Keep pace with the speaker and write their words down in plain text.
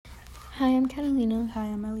Hi, I'm Catalina. Hi,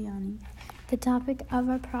 I'm Eliani. The topic of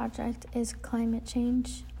our project is climate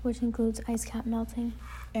change, which includes ice cap melting.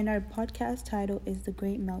 And our podcast title is The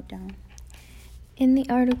Great Meltdown. In the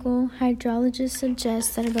article, hydrologists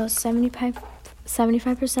suggest that about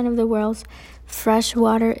 75% of the world's fresh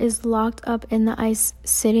water is locked up in the ice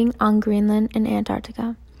sitting on Greenland and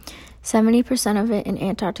Antarctica, 70% of it in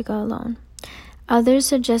Antarctica alone. Others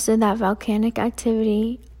suggested that volcanic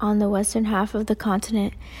activity on the western half of the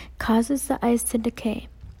continent causes the ice to decay.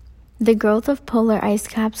 The growth of polar ice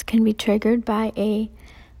caps can be triggered by a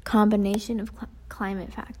combination of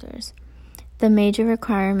climate factors. The major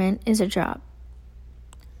requirement is a drought.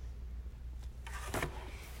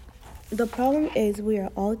 The problem is we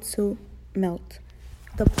are all to melt.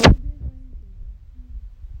 The polar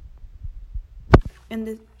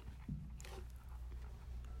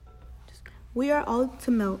we are all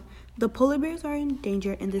to melt. The polar bears are in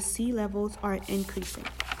danger and the sea levels are increasing.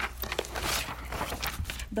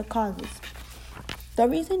 The causes. The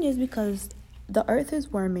reason is because the earth is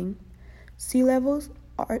warming, sea levels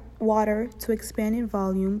are water to expand in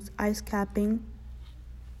volumes, ice capping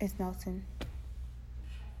is melting.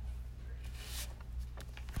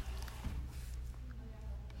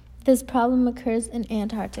 This problem occurs in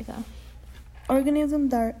Antarctica.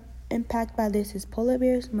 Organisms that are impacted by this is polar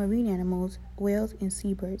bears, marine animals, whales, and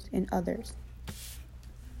seabirds, and others.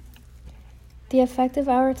 The effect of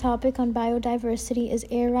our topic on biodiversity is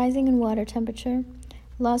air rising and water temperature,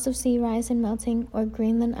 loss of sea rise and melting, or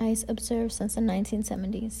Greenland ice observed since the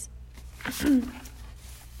 1970s.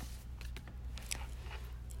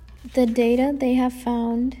 The data they have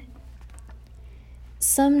found,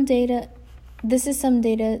 this is some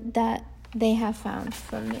data that they have found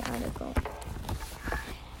from the article.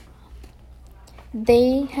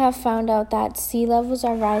 They have found out that sea levels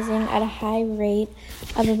are rising at a high rate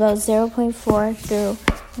of about 0.4 through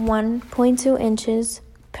 1.2 inches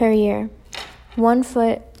per year. 1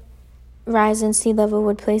 foot rise in sea level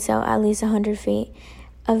would place out at least 100 feet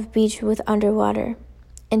of beach with underwater.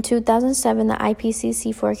 In 2007, the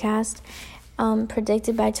IPCC forecast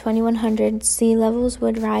predicted by 2100 sea levels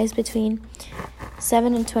would rise between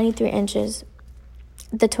 7 and 23 inches.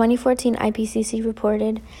 The 2014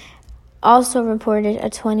 IPCC also reported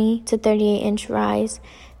a 20 to 38 inch rise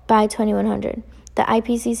by 2100. The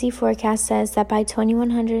IPCC forecast says that by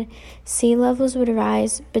 2100, sea levels would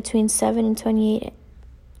rise between 7 and 28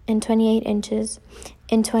 inches.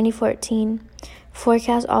 In 2014,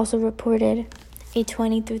 forecast also reported a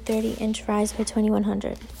 20 through 30 inch rise by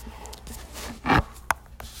 2100.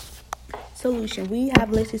 Solution. We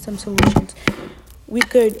have listed some solutions. We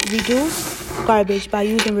could reduce garbage by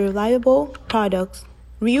using reusable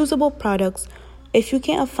products. If you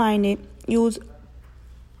can't find it, use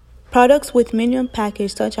products with minimum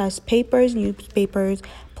package such as papers, newspapers,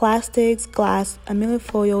 plastics, glass, aluminum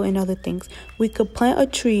foil, and other things. We could plant a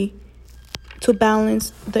tree to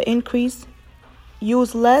balance the increase.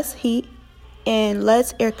 Use less heat and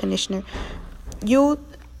less air conditioner. You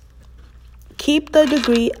keep the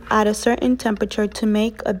degree at a certain temperature to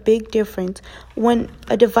make a big difference. When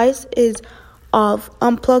a device is off,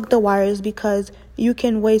 unplug the wires because you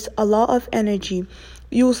can waste a lot of energy.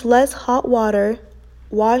 Use less hot water.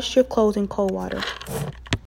 Wash your clothes in cold water.